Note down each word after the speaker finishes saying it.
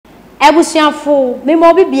Ebusianfo me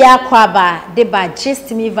mo bibia kwaba de ba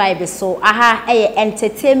gist me vibe so aha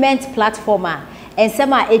entertainment platformer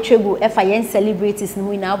ensema etwegu efa yen celebrities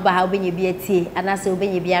no na ba ha obenye bi atie anase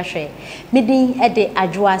obenye bi ahwe medin de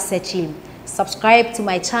adwoa searching. Subscribe to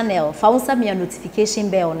my channel faunsa me notification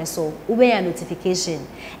bell ne so ubenya notification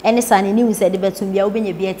ene sane news de betum bia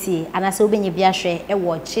obenye bi atie anase obenye bi ahwe e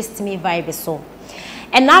wo gist me vibe so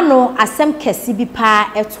enano asem kesi bi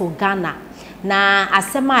pa eto Ghana na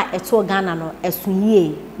asema eto Ghana no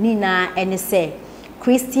esunye ni na ene se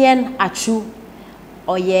Christian Atsu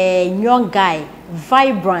oye young guy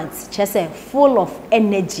vibrant chese full of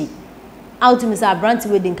energy ultimately brand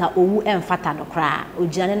wedding ka owu emfata no kra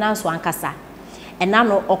ogiane na so ankasa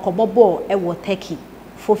enano okobobo e wo Turkey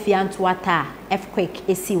fofianto ata earthquake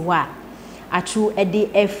esi wa Atsu ede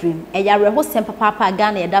efrim eyareho sempa papa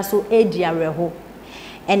Ghana eda so ediareho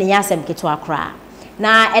ene yasem keto akra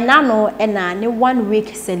na enano ena ne 1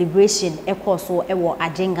 week celebration ekoso ewo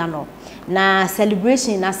ajenga no na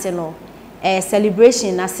celebration na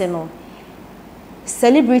se no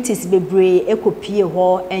celebrities bebre ekopie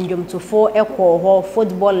ho enjomtofo ekọ ho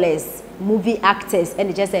footballers movie actors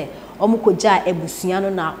and just say omukoja ebusua no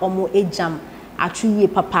na omu ejam atwiwe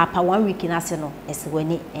papa 1 week na se no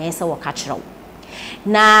esewani ese wo ka kyerɛw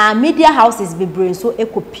na media houses bebre so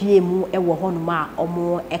ekopie mu ewo ho no ma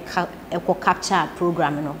omu eko capture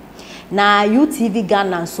program no na UTV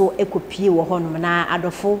Ghana so ekopie wo ho no na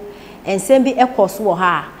adofo ensem bi ekoso wo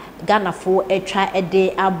ha Ghana fo etwa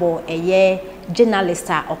ede abo eye journalist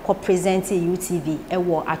or present UTV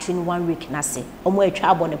ewo Atsu 1 week na se omo etwa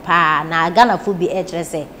abo ne pa na Ghana fo bi ekyere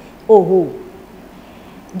se oho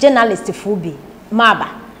journalist fo bi maba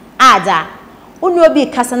ada onu obi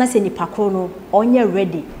kasa na se nipa kro no onye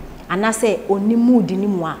ready anase oni mood ni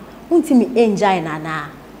mu a untimi enjoy na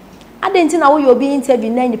adenti na wo yo bi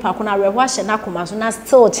interview na nipa kro na reho ahye na koma so na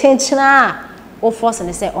still chenchena o force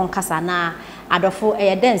ne se on kasa na adofo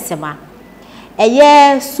eye densema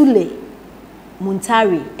eye Sulley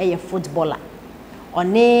Muntari eye footballer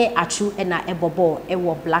one Atsu na ebobo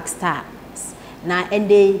ewo Black Stars na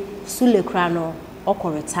ende Sulley kra no oko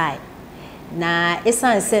retire na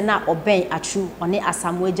esanse na oben Atsu one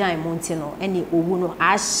asamwejan monti no ene owu no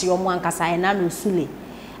ahye omo ankasa na no Sulley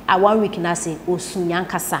a 1 week na se osunya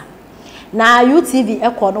ankasa na UTV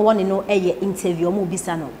eko no woni no eye interview omo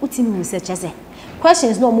bisa no utimi mu se chese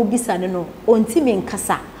questions no omo bisa no ontimi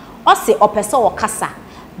nkasa o se opese o kasa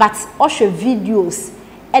but osho videos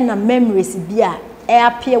and memories bia e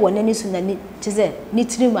appear wonani so nani chese ni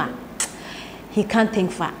trima he can't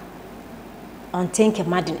think far on think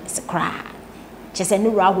madness cry chese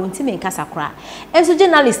no ra ho ntimi nkasa cry enso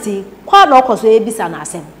journalist kwa na okoso e bisa na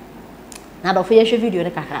asem na do fo ye hwe video ne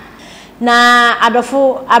kakra na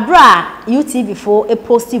adofo abra UTV fo e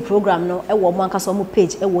posti program no e wo mo ankasa mo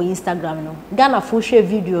page e wo Instagram no Ghana fo hwe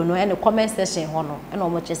video no e ne comment section ho no e no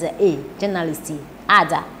mo chese journalist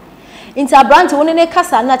ada inter brand woni ne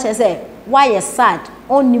kasa na chese why you sad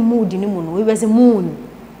on the mood ni mu no we was moon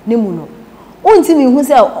ni mu no untimi hu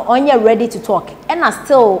say onye ready to talk and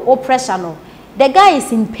still o pressure no the guy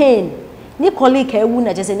is in pain ni colleague ewu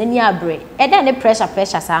na chese nani abre e da ne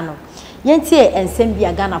pressure sa no yentie ensem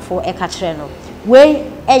bia Ghana for eka kire no we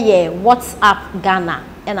eye WhatsApp Ghana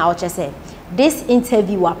and I say this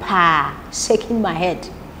interview pa shaking my head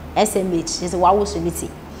SMH is what was unity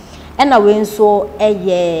and we so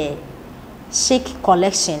eye shake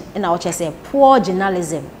collection and I say poor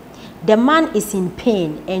journalism. The man is in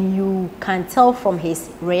pain and you can tell from his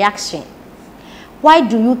reaction. Why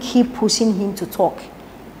do you keep pushing him to talk?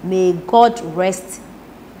 May God rest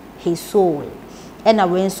his soul. And I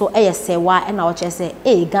went so say why and I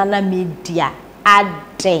say Ghana media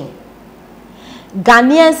adding.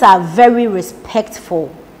 Ghanaians are very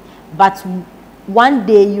respectful, but one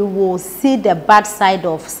day you will see the bad side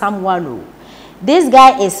of someone who this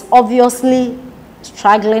guy is obviously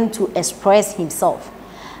struggling to express himself,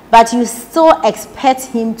 but you still expect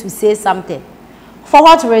him to say something. For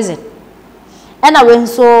what reason? And I went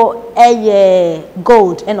so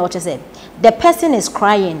gold and what I said. The person is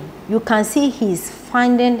crying. You can see he's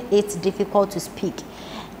finding it difficult to speak.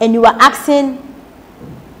 And you are asking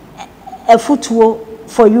a football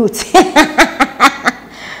for youth.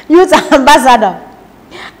 Youth ambassador.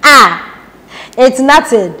 It's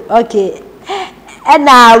nothing. Okay. And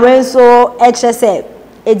now when so HSF,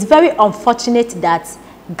 it's very unfortunate that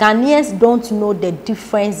Ghanaians don't know the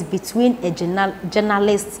difference between a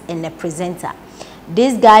journalist and a presenter.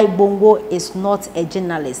 This guy Bongo is not a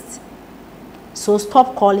journalist. So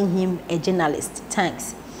stop calling him a journalist.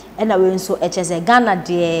 Thanks. And when so HSF Ghana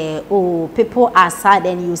there, oh, people are sad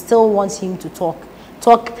and you still want him to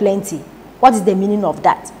talk plenty. What is the meaning of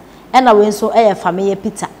that? ena we nso family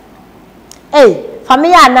Peter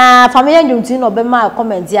family ndumti no be ma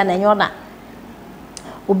comment ya na nyona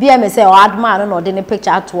obi e me say o adma no de ne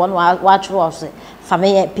picture to one watch us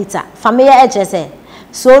family Peter family GHS.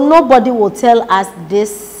 So nobody will tell us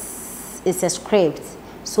this is a script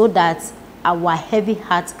so that our heavy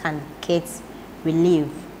heart can get relief.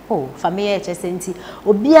 Oh, family GHS nti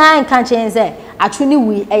obi an kan chen say atuni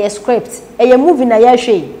we a script a movie na ya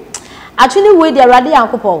hwe atuni we the rade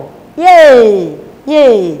yankopon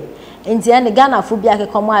yay nti en Ghana fo bia ke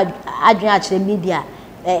komo adwen a kire media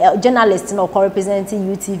journalist no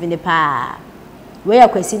representing UTV ne pa where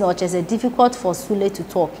kwesi no say difficult for Sulley to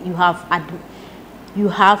talk. You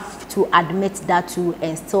have to admit that too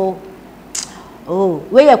and still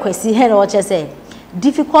where kwesi here no say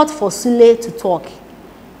difficult for Sulley to talk.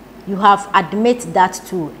 You have admit that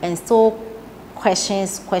too and still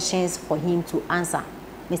questions for him to answer.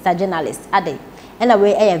 Mr. Journalist ade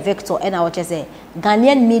anyway Victor and I just say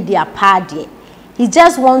Ghanaian media party. He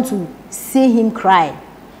just want to see him cry.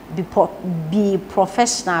 Be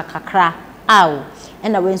professional kakra.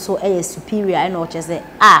 And I went so superior and I just say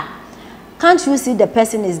can't you see the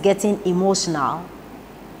person is getting emotional?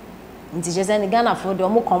 Nti just say Ghana for the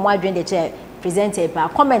omo come during the chair presenter pa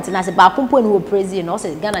comment na say ba kumpo ni wo praise you no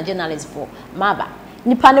say Ghana journalist for maba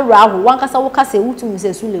nipa ne rawo wankasa wo kase wutum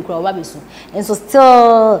say Sulley kura oba besu enso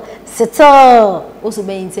still also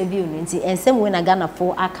be interview no nti ensem we na Ghana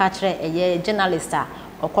for aka kire journalist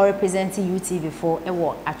or representing UTV for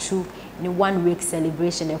Atsu in 1 week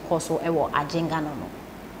celebration so Ajenga no.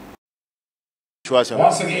 Once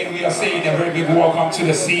again, we are saying a very big welcome to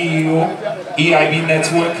the CEO, EIB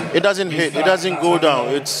Network. It doesn't hit, it doesn't go down.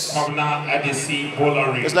 It's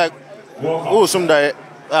like, oh, some diet.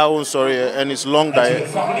 Oh, sorry, and it's long diet.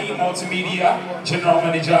 Family Multimedia General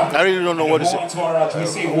Manager. I really don't know what to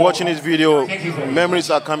say. Watching this video, memories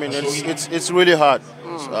are coming. It's really hard.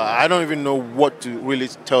 So I don't even know what to really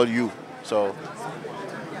tell you. So,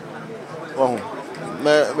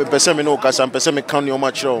 me person me no kasa, person me count your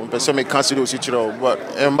match, person me consider situation, but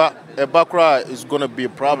a background is gonna be a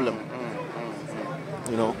problem.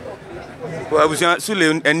 You know. Well,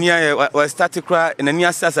 Sulley and we started cry in a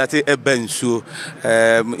near society a bench so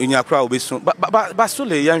in your crowd be soon. But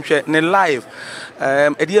Sulley young in life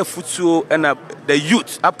a dear foot so and the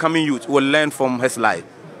youth, upcoming youth will learn from his life.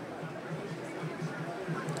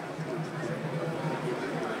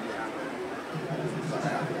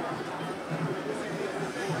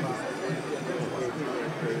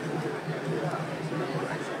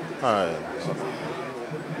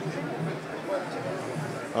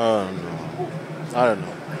 I don't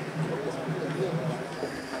know.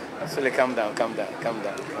 Sulley, calm down.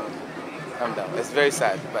 It's very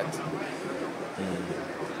sad, but.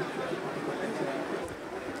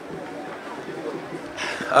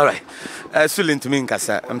 All right. Sulley to me,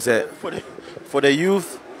 Kasa. I'm saying for the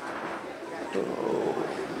youth,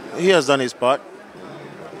 he has done his part.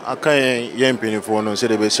 I can't yempini for no say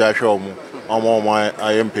the best show mu. I'm on my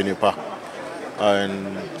yempini pa.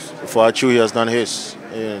 And for Atsu, he has done his.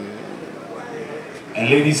 And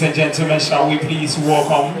ladies and gentlemen, shall we please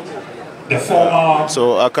welcome the former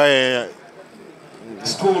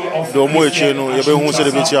School of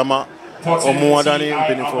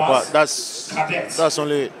that's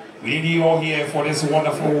only it. We need you all here for this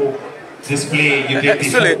wonderful display you did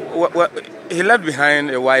Sulley, he left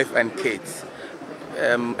behind a wife and kids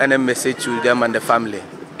and a message to them and the family.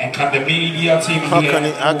 And can the media team how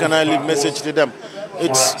can I leave message to them?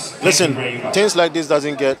 It's listen, things like this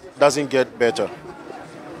doesn't get better.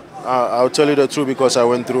 I'll tell you the truth because I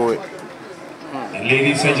went through it. And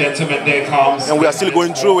ladies and gentlemen, there comes. And we are still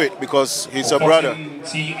going through it because he's a brother.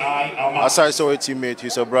 As I saw a teammate,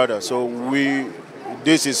 he's a brother. So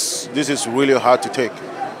this is really hard to take,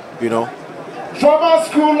 you know. Former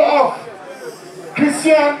School of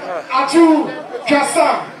Christian Atsu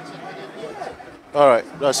Kasa. All right,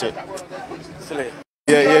 that's it. Sulley.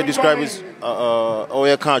 Yeah, describe his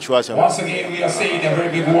can't trust him. Once again, we are saying a very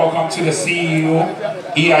big welcome to the CEO,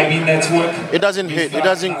 EIB Network. It doesn't hit, it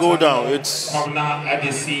doesn't go down. It's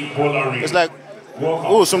like,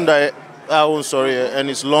 oh, some diet. Oh, sorry, and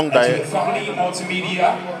it's long diet. Family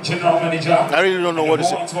Multimedia General Manager. I really don't know what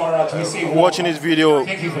to say. Watching this video,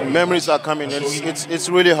 memories are coming. It's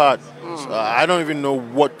really hard. So I don't even know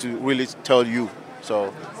what to really tell you.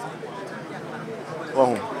 So,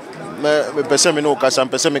 me person me no kasa,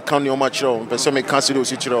 person me count your match, person me consider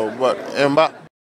situation, but